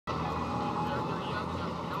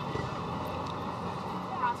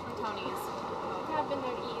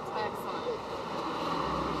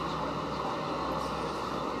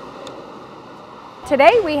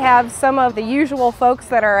Today we have some of the usual folks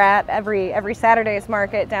that are at every Saturday's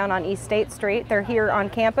market down on East State Street. They're here on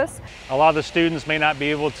campus. A lot of the students may not be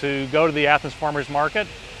able to go to the Athens Farmers Market,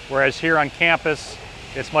 whereas here on campus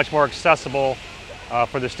it's much more accessible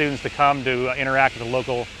for the students to come to interact with the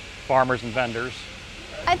local farmers and vendors.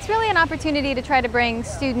 It's really an opportunity to try to bring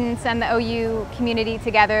students and the OU community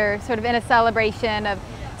together sort of in a celebration of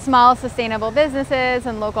small sustainable businesses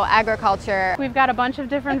and local agriculture. We've got a bunch of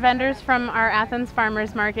different vendors from our Athens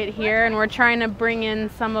Farmers Market here, and we're trying to bring in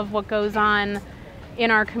some of what goes on in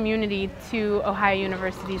our community to Ohio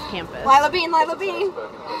University's campus. Lila bean, Lila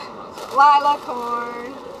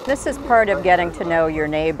corn. This is part of getting to know your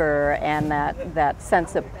neighbor and that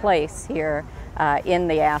sense of place here in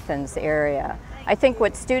the Athens area. I think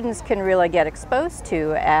what students can really get exposed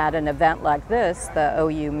to at an event like this, the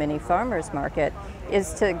OU Mini Farmers Market,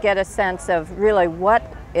 is to get a sense of really what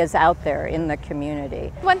is out there in the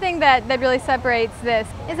community. One thing that really separates this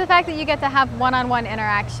is the fact that you get to have one-on-one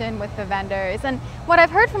interaction with the vendors. And what I've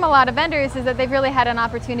heard from a lot of vendors is that they've really had an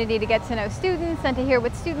opportunity to get to know students and to hear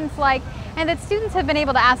what students like, and that students have been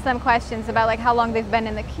able to ask them questions about like how long they've been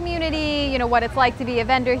in the community, you know, what it's like to be a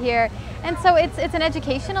vendor here. And so it's an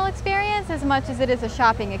educational experience as much as it is a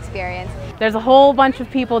shopping experience. There's a whole bunch of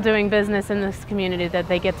people doing business in this community that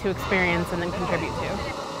they get to experience and then contribute to.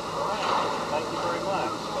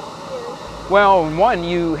 Well, one,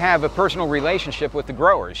 you have a personal relationship with the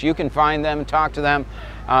growers. You can find them, talk to them,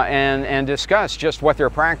 and discuss just what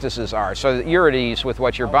their practices are so that you're at ease with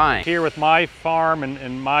what you're buying. Here with my farm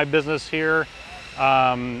and my business here,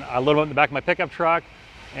 I load them in the back of my pickup truck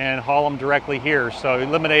and haul them directly here. So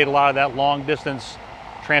eliminate a lot of that long distance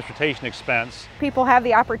transportation expense. People have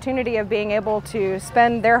the opportunity of being able to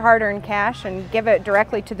spend their hard-earned cash and give it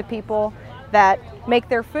directly to the people that make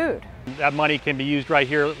their food. That money can be used right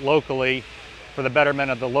here locally for the betterment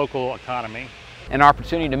of the local economy. An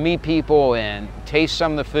opportunity to meet people and taste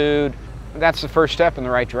some of the food, that's the first step in the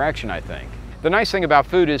right direction, I think. The nice thing about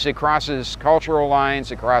food is it crosses cultural lines,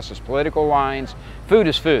 it crosses political lines. Food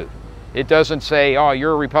is food. It doesn't say, oh,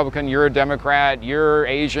 you're a Republican, you're a Democrat, you're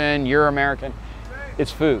Asian, you're American.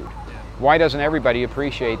 It's food. Why doesn't everybody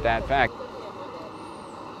appreciate that fact?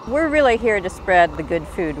 We're really here to spread the good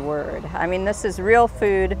food word. I mean, this is real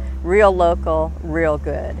food, real local, real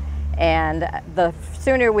good. And the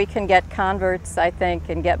sooner we can get converts, I think,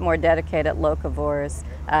 and get more dedicated locavores,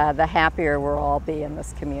 the happier we'll all be in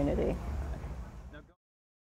this community.